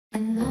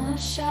In the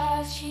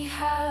shadow she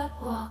had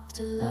walked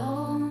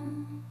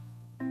alone,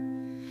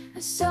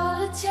 a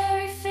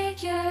solitary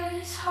figure,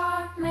 his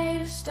heart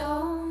made of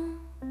stone,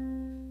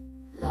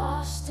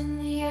 lost in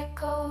the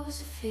echoes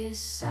of his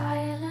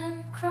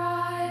silent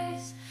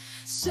cries,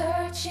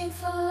 searching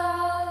for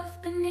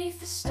love beneath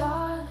the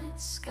starlit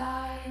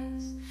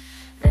skies.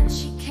 Then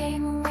she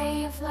came, a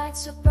ray of light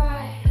so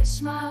bright, her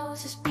smile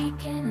was his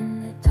beacon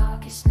in the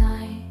darkest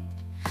night.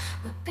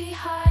 But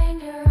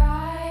behind her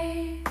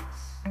eyes,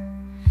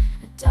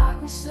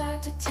 darkness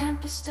lurked, a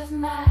tempest of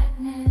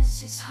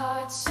madness, his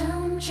heart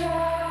soon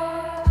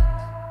drowned.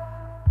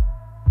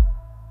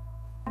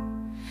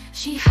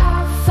 She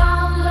had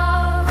found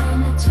love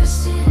in a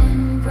twisted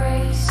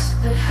embrace,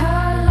 but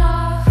her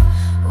love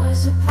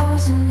was a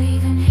poison,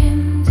 leaving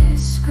him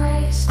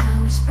disgraced.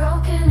 Now he's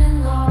broken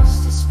and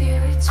lost, his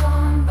spirit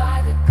torn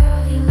by the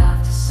girl he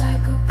loved, a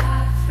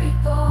psychopath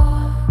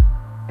reborn.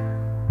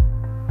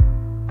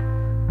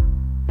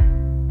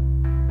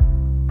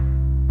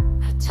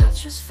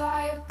 Touch was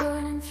fire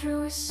burning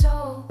through his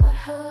soul, but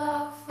her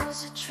love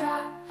was a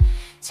trap,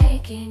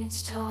 taking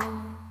its toll.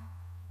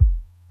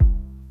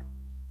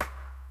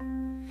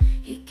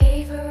 He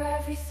gave her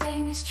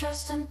everything, his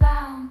trust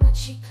unbound, but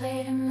she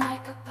played him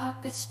like a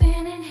puppet,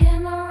 spinning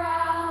him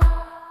around.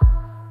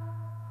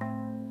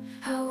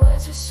 Her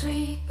words were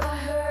sweet, but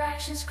her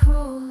actions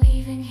cruel,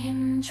 leaving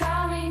him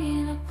drowning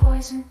in a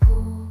poison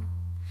pool.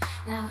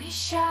 Now he's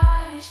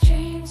shattered, his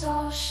dreams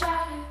all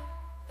shattered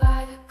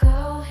by the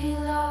girl he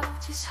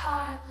loved, his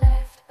heart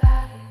left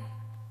battered.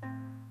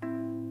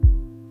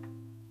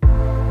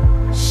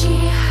 She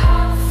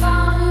had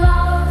found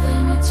love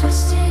in a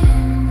twisted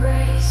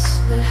embrace,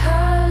 but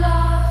her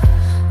love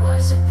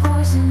was a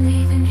poison,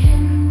 leaving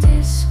him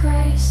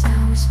disgraced.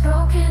 Now he's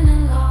broken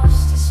and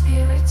lost, his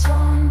spirit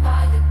torn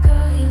by the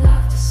girl he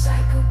loved, a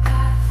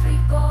psychopath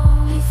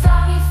reborn. He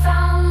thought he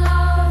found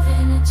love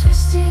in a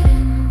twisted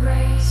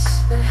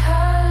embrace, but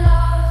her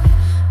love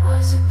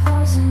was a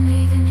poison,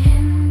 leaving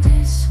him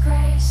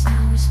disgrace.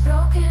 Now he's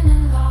broken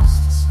and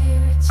lost, his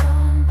spirit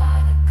torn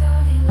by the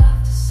girl he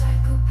loved, a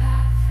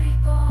psychopath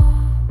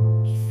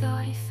reborn. He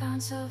thought he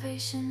found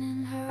salvation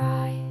in her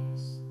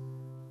eyes,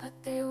 but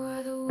they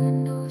were the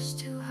windows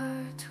to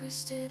her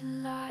twisted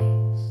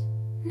lies.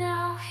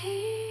 Now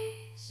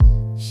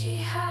she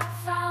had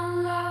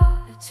found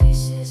love, the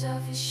pieces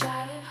of his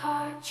shattered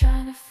heart,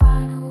 trying to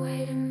find a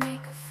way to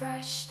make a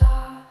fresh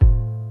start.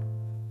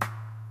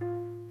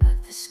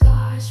 But the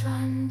scars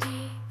run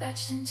deep,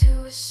 etched into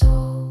his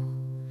soul,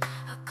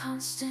 a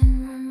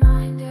constant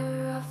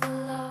reminder of the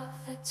love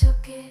that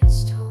took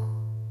its toll.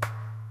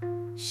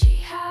 She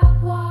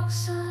had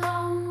walks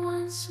alone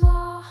once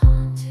more,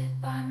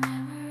 haunted by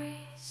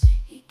memories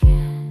he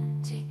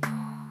can't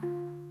ignore.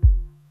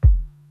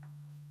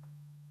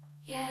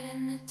 Yet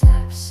in the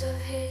depths of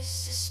his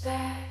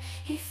despair,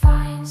 he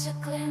finds a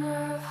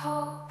glimmer of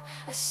hope,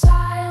 a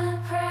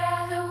silent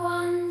prayer that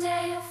one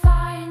day he'll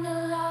find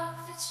a love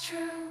that's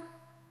true.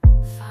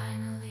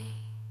 Finally,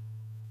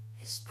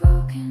 his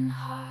broken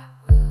heart